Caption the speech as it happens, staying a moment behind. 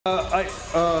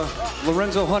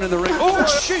Lorenzo Hunt in the ring. Oh,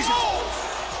 Jesus!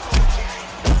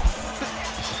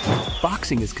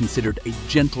 Boxing is considered a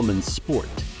gentleman's sport.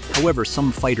 However,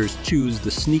 some fighters choose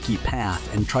the sneaky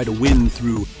path and try to win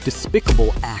through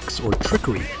despicable acts or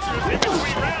trickery.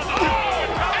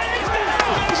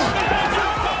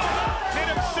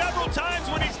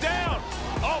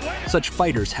 Such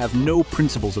fighters have no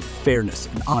principles of fairness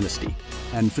and honesty,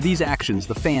 and for these actions,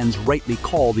 the fans rightly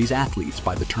call these athletes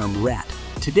by the term rat.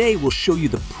 Today, we'll show you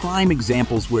the prime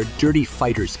examples where dirty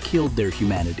fighters killed their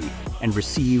humanity and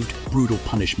received brutal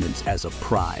punishments as a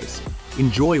prize.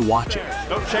 Enjoy watching.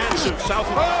 No chance of South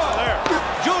there.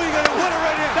 Julie gonna win it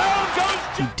right here. Down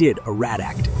goes. He did a rat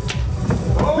act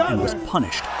and was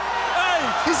punished. Hey,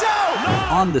 he's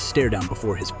out. On the stare down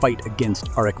before his fight against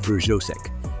Arek Vrjosek,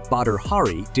 Badr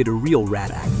Hari did a real rat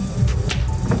act.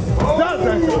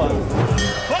 Here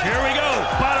we go.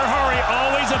 Badr Hari,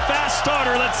 always a fast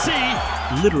starter. Let's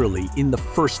see. Literally, in the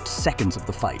first seconds of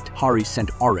the fight, Hari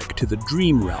sent Arek to the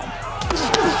dream realm.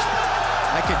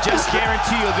 I can just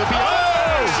guarantee you there'll be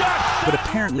a shot. But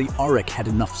apparently Arek had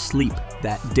enough sleep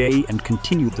that day and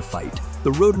continued the fight.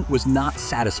 The rodent was not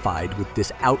satisfied with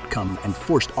this outcome and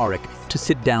forced Arek to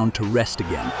sit down to rest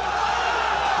again.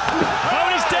 Oh,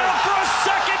 he's down for a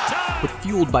second time. But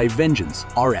fueled by vengeance,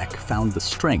 Arek found the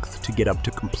strength to get up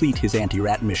to complete his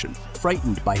anti-rat mission.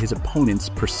 Frightened by his opponent's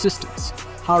persistence,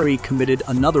 Hari committed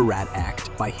another rat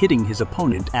act by hitting his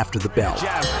opponent after the bell.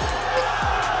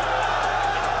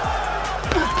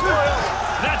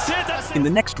 That's it. In the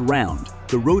next round,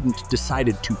 the rodent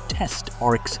decided to test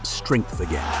Arek's strength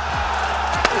again.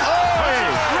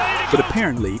 But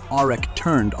apparently, Arek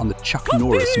turned on the Chuck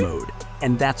Norris mode,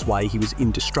 and that's why he was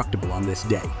indestructible on this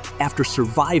day. After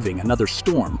surviving another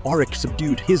storm, Arek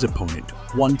subdued his opponent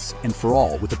once and for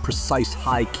all with a precise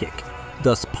high kick,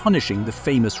 thus punishing the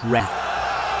famous rat.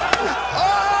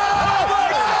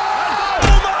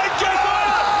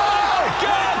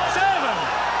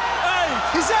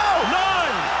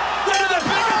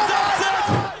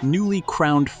 Newly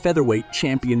crowned featherweight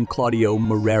champion Claudio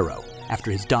Marrero, after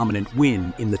his dominant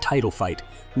win in the title fight,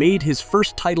 made his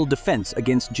first title defense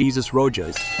against Jesus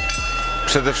Rojas.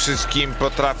 Przede wszystkim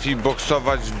potrafi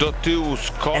boksować do tyłu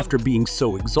z kąt. After being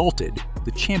so exalted,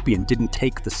 the champion didn't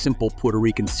take the simple Puerto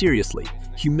Rican seriously,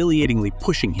 humiliatingly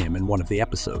pushing him in one of the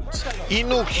episodes. I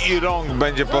nóg i rąk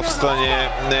będzie po stronie.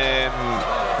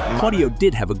 Claudio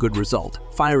did have a good result,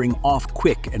 firing off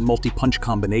quick and multi-punch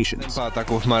combinations.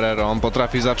 Ataków Marrero. On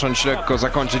potrafi zacząć lekko,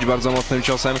 zakończyć bardzo mocnym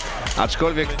ciosem,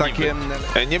 aczkolwiek takie...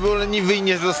 Nie był leniwy i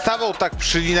nie zostawał tak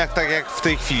przy linach, tak jak w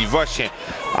tej chwili. Właśnie,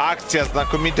 akcja,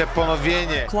 znakomite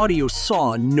ponowienie. Claudio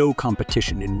saw no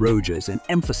competition in Rojas and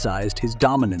emphasized his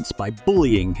dominance by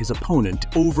bullying his opponent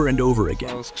over and over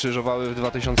again. Skrzyżowały w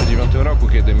 2009 roku,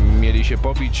 kiedy mieli się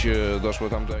pobić, doszło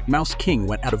tam do... Mouse King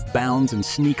went out of bounds and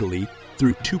sneakily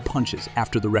threw 2 punches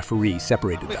after the referee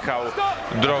separated them.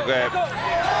 Drogę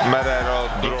Marrero,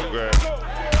 drogę.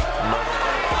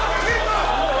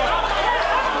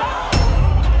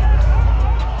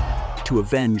 To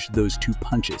avenge those 2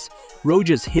 punches,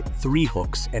 Rojas hit 3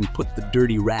 hooks and put the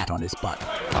dirty rat on his butt.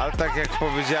 Ale tak jak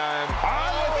powiedziałem...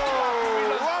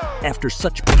 After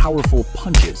such powerful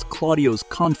punches, Claudio's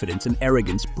confidence and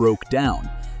arrogance broke down.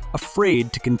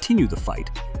 Afraid to continue the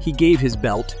fight, he gave his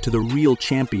belt to the real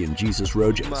champion Jesus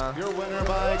Rojas.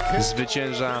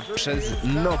 Zwycięża przez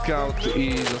knockout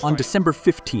i... On December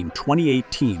 15,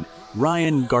 2018,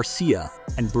 Ryan Garcia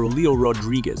and Braulio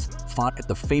Rodriguez fought at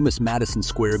the famous Madison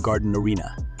Square Garden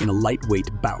Arena in a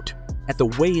lightweight bout. At the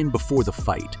weigh-in before the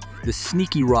fight, the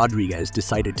sneaky Rodriguez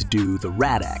decided to do the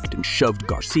rat act and shoved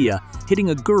Garcia,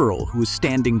 hitting a girl who was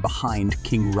standing behind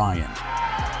King Ryan.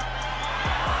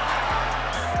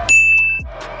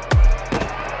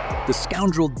 The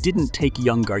scoundrel didn't take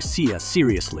young Garcia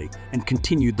seriously and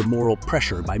continued the moral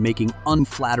pressure by making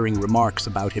unflattering remarks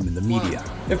about him in the media.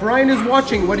 If Ryan is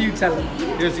watching, what do you tell him?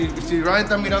 Si Ryan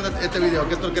está mirando este video,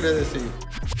 ¿qué tú quieres decir?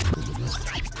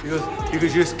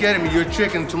 Because you're scaring me, you're a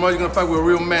chicken. Tomorrow you're gonna fight with a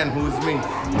real man who is me.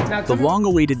 The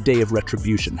long-awaited day of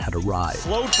retribution had arrived.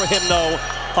 Slowed for him, though,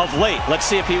 of late. Let's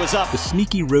see if he was up. The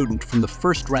sneaky rodent from the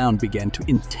first round began to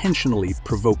intentionally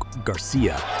provoke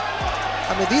Garcia.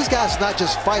 I mean, these guys are not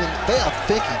just fighting, they are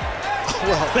thinking.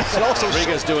 Well, and also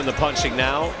Rodriguez doing the punching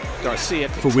now. Garcia.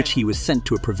 For which he was sent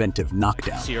to a preventive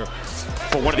knockdown. Here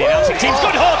for one of the announcing teams.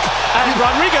 Good hook! And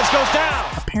Rodriguez goes down!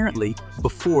 Apparently,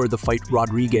 before the fight,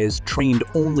 Rodriguez trained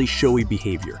only showy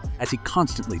behavior, as he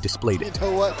constantly displayed it. You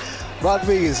know what?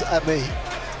 Rodriguez, I mean,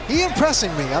 he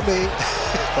impressing me, I mean.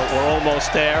 But we're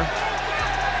almost there.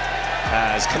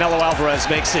 As Canelo Alvarez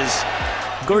makes his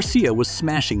Garcia was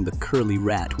smashing the curly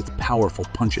rat with powerful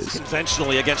punches.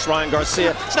 Conventionally against Ryan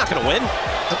Garcia, he's not going to win.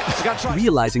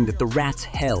 Realizing that the rat's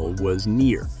hell was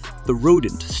near, the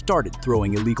rodent started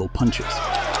throwing illegal punches.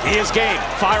 He is game,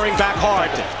 firing back hard.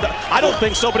 I don't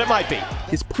think so, but it might be.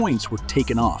 His points were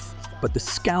taken off, but the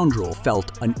scoundrel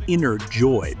felt an inner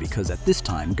joy because at this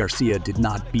time Garcia did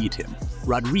not beat him.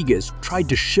 Rodriguez tried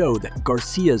to show that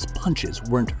Garcia's punches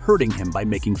weren't hurting him by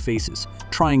making faces,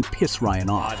 trying piss Ryan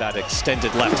off. That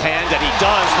extended left hand, and he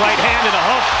does. Right hand and a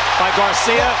hook by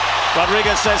Garcia.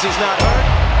 Rodriguez says he's not hurt.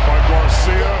 By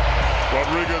Garcia.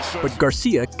 Rodriguez says... But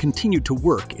Garcia continued to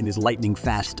work in his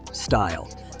lightning-fast style.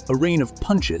 A rain of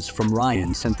punches from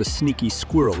Ryan sent the sneaky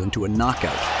squirrel into a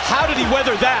knockout. How did he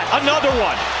weather that? Another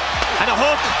one. And a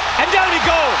hook, and down he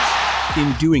goes!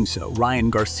 In doing so, Ryan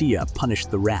Garcia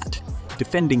punished the rat,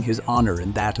 defending his honor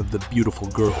and that of the beautiful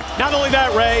girl. Not only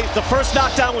that, Ray, the first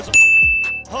knockdown was a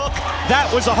hook.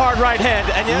 That was a hard right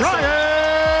hand, and yes... Ryan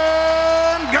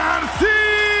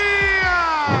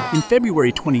Garcia! In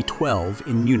February 2012,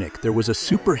 in Munich, there was a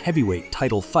super heavyweight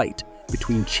title fight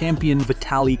between champion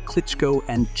Vitaly Klitschko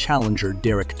and challenger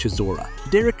Derek Chisora.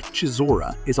 Derek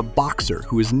Chisora is a boxer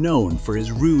who is known for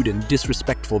his rude and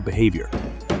disrespectful behavior.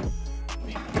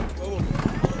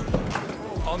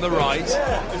 On the right.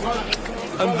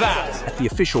 And that. At the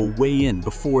official weigh-in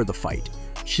before the fight,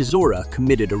 Chisora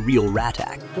committed a real rat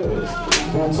act.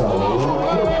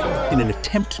 In an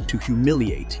attempt to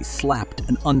humiliate, he slapped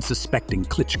an unsuspecting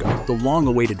Klitschko. The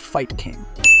long-awaited fight came.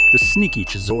 The sneaky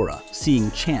Chisora,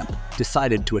 seeing Champ,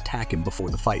 decided to attack him before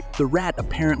the fight. The rat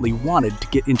apparently wanted to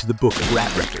get into the book of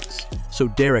rat records, so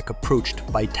Derek approached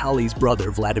Vitaly's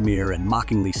brother Vladimir and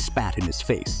mockingly spat in his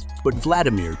face. But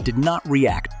Vladimir did not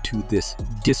react to this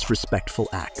disrespectful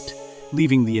act,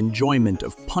 leaving the enjoyment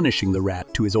of punishing the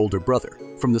rat to his older brother.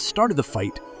 From the start of the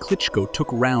fight, Klitschko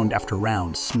took round after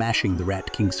round, smashing the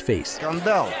Rat King's face.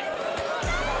 Скандал.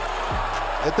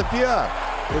 Это пиар.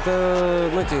 Это,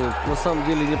 знаете, на самом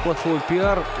деле неплохой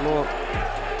пиар, но...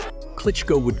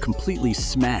 Klitschko would completely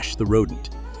smash the rodent,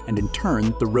 and in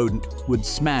turn, the rodent would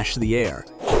smash the air,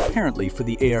 apparently for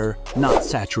the air not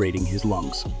saturating his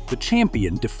lungs. The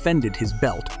champion defended his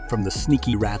belt from the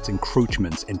sneaky rat's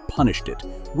encroachments and punished it,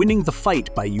 winning the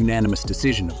fight by unanimous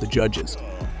decision of the judges.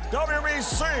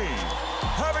 WBC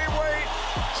heavyweight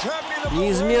champion.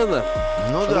 Неизменно.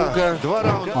 Ну да, 2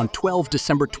 раунда. On 12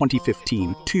 December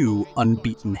 2015, two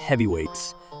unbeaten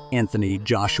heavyweights, Anthony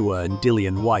Joshua and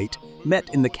Dillian Whyte, met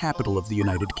in the capital of the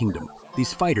United Kingdom.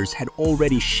 These fighters had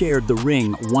already shared the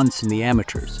ring once in the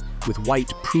amateurs, with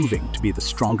Whyte proving to be the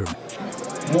stronger man.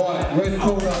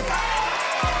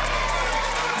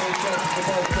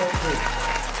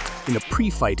 In a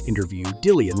pre-fight interview,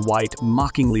 Dillian Whyte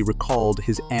mockingly recalled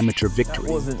his amateur victory.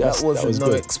 That wasn't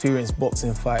no experienced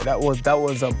boxing fight. That was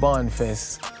a barn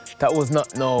fest. There was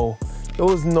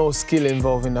no skill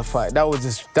involved in the fight. That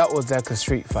was like a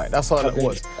street fight. That's all it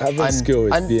was. Having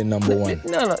skill is being number one.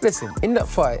 No, listen. In that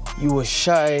fight, you were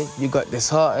shy, you got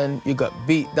disheartened, you got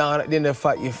beat down. At the end of the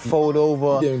fight, you fold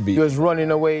over, you was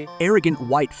running away. Arrogant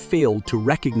Whyte failed to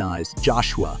recognize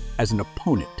Joshua as an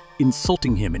opponent,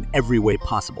 insulting him in every way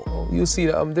possible. You see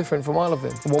that I'm different from all of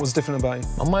them. What was different about you?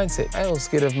 My mindset. I don't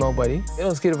scared of nobody. I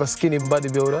don't scared of a skinny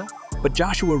bodybuilder. But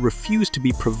Joshua refused to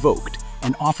be provoked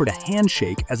and offered a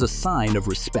handshake as a sign of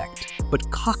respect. But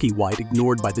cocky Whyte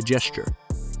ignored by the gesture.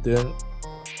 Then,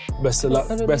 best of luck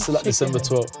December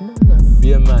 12th. No.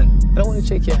 Be a man. I don't want to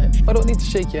shake your hand. I don't need to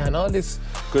shake your hand. All this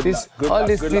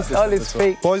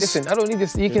fake. Boys. Listen, I don't need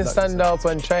this. You can stand up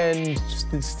and try and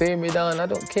stare me down. I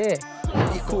don't care.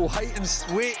 Equal height and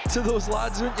weight to those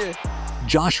lads, aren't you?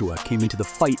 Joshua came into the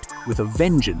fight with a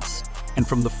vengeance, and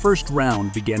from the first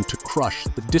round began to crush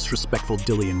the disrespectful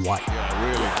Dillian Whyte. Yeah,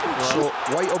 really. So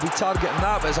Whyte will be targeting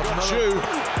that, but it's another...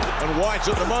 And Whyte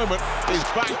at the moment is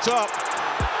backed up.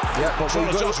 Yeah, but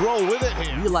Trying to just roll with it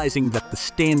here. Realizing that the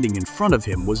standing in front of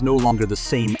him was no longer the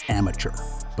same amateur,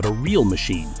 but a real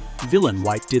machine, Villain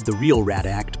Whyte did the real rat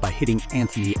act by hitting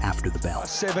Anthony after the bell.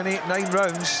 7, 8, 9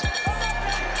 rounds.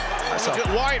 Look at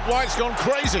Whyte. Whyte's gone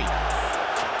crazy.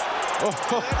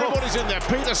 Everybody's in there.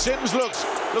 Peter Sims looks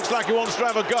like he wants to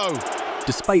have a go.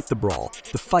 Despite the brawl,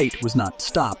 the fight was not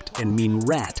stopped, and Mean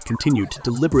Rat continued to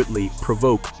deliberately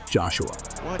provoke Joshua.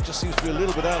 Whyte just seems to be a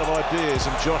little bit out of ideas,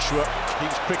 and Joshua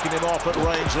keeps picking him off at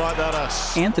range like that.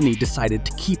 Anthony decided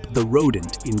to keep the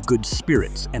rodent in good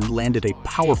spirits and landed a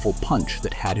powerful punch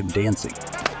that had him dancing.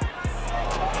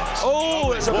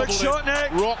 Oh, it's a big shot,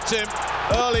 Nick. Rocked him.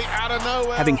 early out of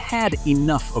nowhere. Having had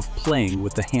enough of playing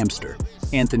with the hamster,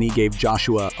 Anthony gave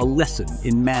Joshua a lesson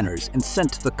in manners and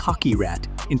sent the cocky rat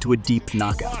into a deep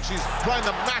knockout. She's playing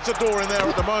the matador in there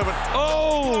at the moment.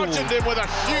 Oh! Bludgeoned him with a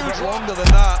huge Longer than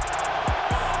that.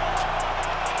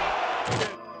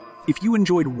 If you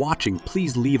enjoyed watching,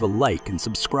 please leave a like and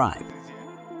subscribe.